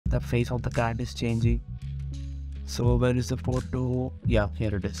the face of the cat is changing. So where is the photo? Yeah,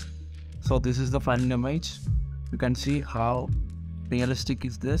 here it is. So this is the final image. You can see how realistic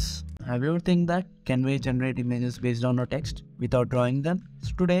is this. Have you ever think that can we generate images based on a text without drawing them?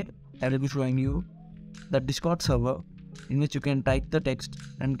 So today I will be showing you the Discord server in which you can type the text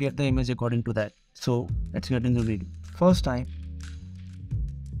and get the image according to that. So let's get into the video. First time,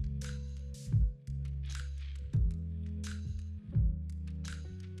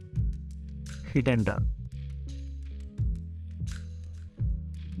 hit enter.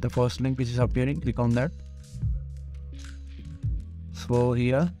 The first link which is appearing, click on that. So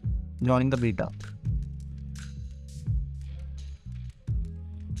here, joining the beta.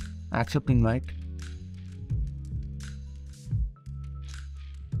 Accept invite.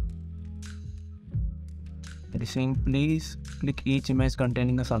 It is saying please click each image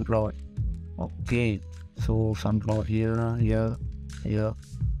containing a sunflower. Okay, so sunflower here, here, here,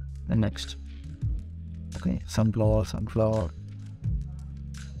 and next. Okay, sunflower.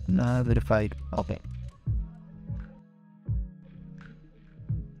 Verified. Okay.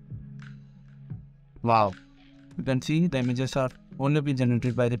 Wow, you can see the images are only being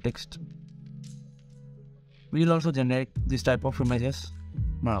generated by the text. We will also generate this type of images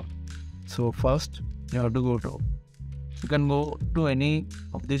now. So first, you have to you can go to any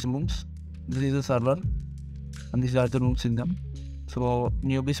of these rooms. This is the server, and these are the rooms in them. So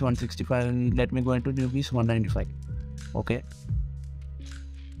newbies 165, and let me go into newbies 195. Okay.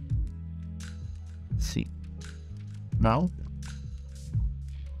 See. Now,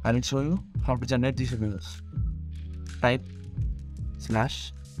 I will show you how to generate these images. Type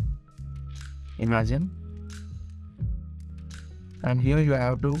 /imagine, and here you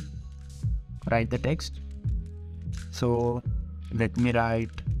have to write the text. So let me write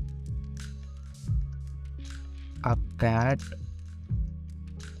a cat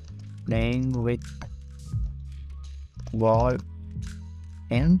playing with ball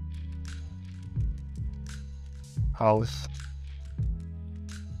in house.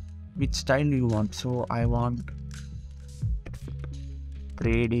 Which style do you want? So I want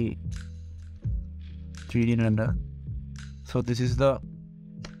 3D render. So this is the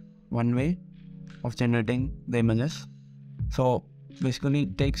one way of generating the images. So basically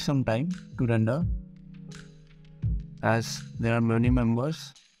it takes some time to render as there are many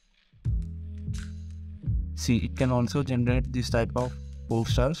members. See, it can also generate this type of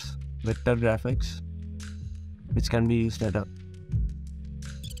posters, vector graphics, which can be used later.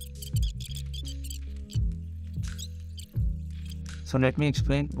 So let me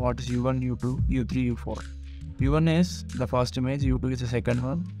explain what is U1, U2, U3, U4. U1 is the first image, U2 is the second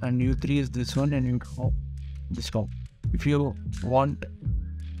one, and U3 is this one, and U4 this one. If you want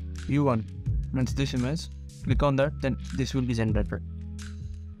U1, means this image, click on that, then this will be generated.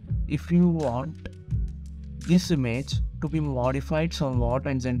 If you want this image to be modified somewhat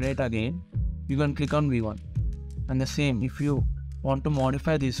and generate again, you can click on V1. And the same, if you want to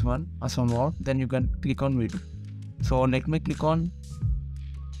modify this one somewhat, then you can click on V2. So let me click on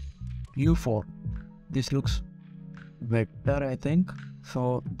U4. This looks better, I think.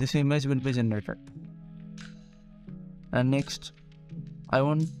 So this image will be generated. And next, I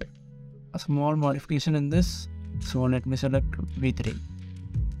want a small modification in this. So let me select V3.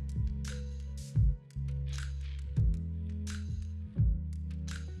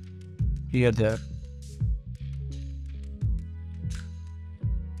 Here, there.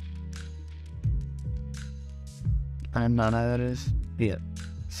 And another is here.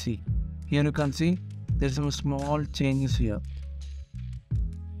 See, here you can see there's some small changes here.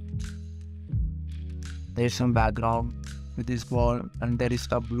 There's some background with this ball, and there is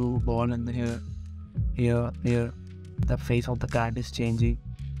a blue ball in here. Here. The face of the cat is changing.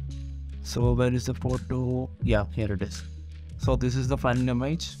 So where is the photo? Yeah, here it is. So this is the final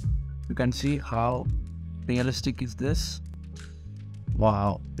image. You can see how realistic is this.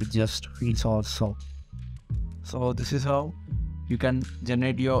 Wow, it just feels awesome. So this is how you can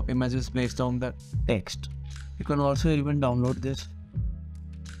generate your images based on the text. You can also even download this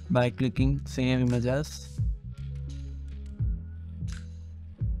by clicking same images.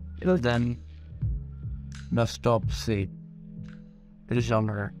 Then desktop save. It is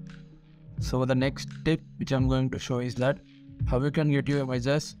downloaded. So the next tip which I'm going to show is that how you can get your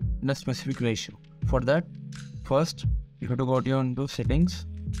images in a specific ratio. For that, first you have to go to settings,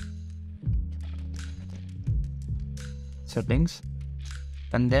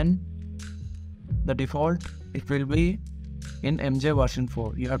 and then the default it will be in MJ version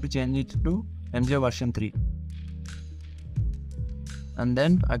 4. You have to change it to MJ version 3, and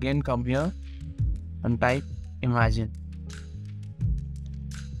then again come here and type imagine.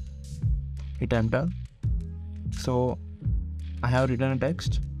 hit enter. So I have written a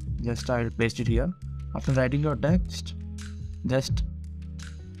text, just I'll paste it here. After writing your text, just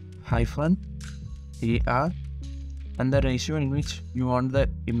hyphen AR and the ratio in which you want the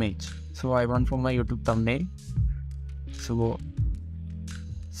image. So I want for my YouTube thumbnail, so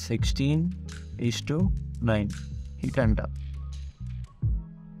 16:9. Hit enter.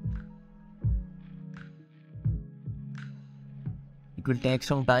 It will take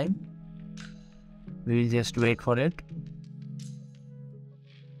some time. We will just wait for it.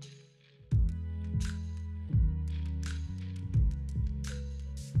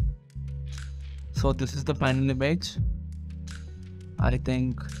 So this is the final image. I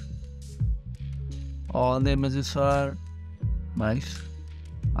think all the images are nice.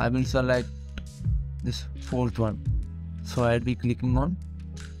 I will select this fourth one. So I'll be clicking on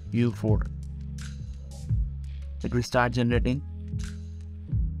U4. It will start generating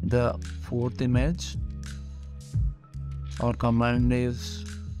the fourth image. Our command is,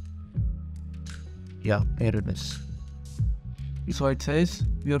 here it is. So it says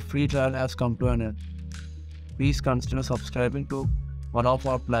your free trial has come to an end. Please consider subscribing to one of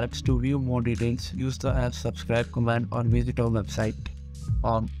our plans. To view more details, use the app subscribe command or visit our website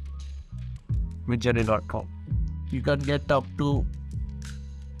on midjourney.com. You can get up to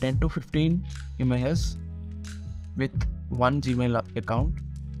 10 to 15 images with one Gmail account.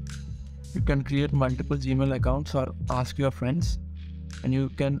 You can create multiple Gmail accounts or ask your friends, and you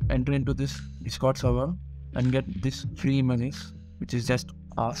can enter into this Discord server and get this free images, which is just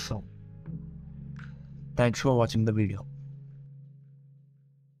awesome. Thanks for watching the video.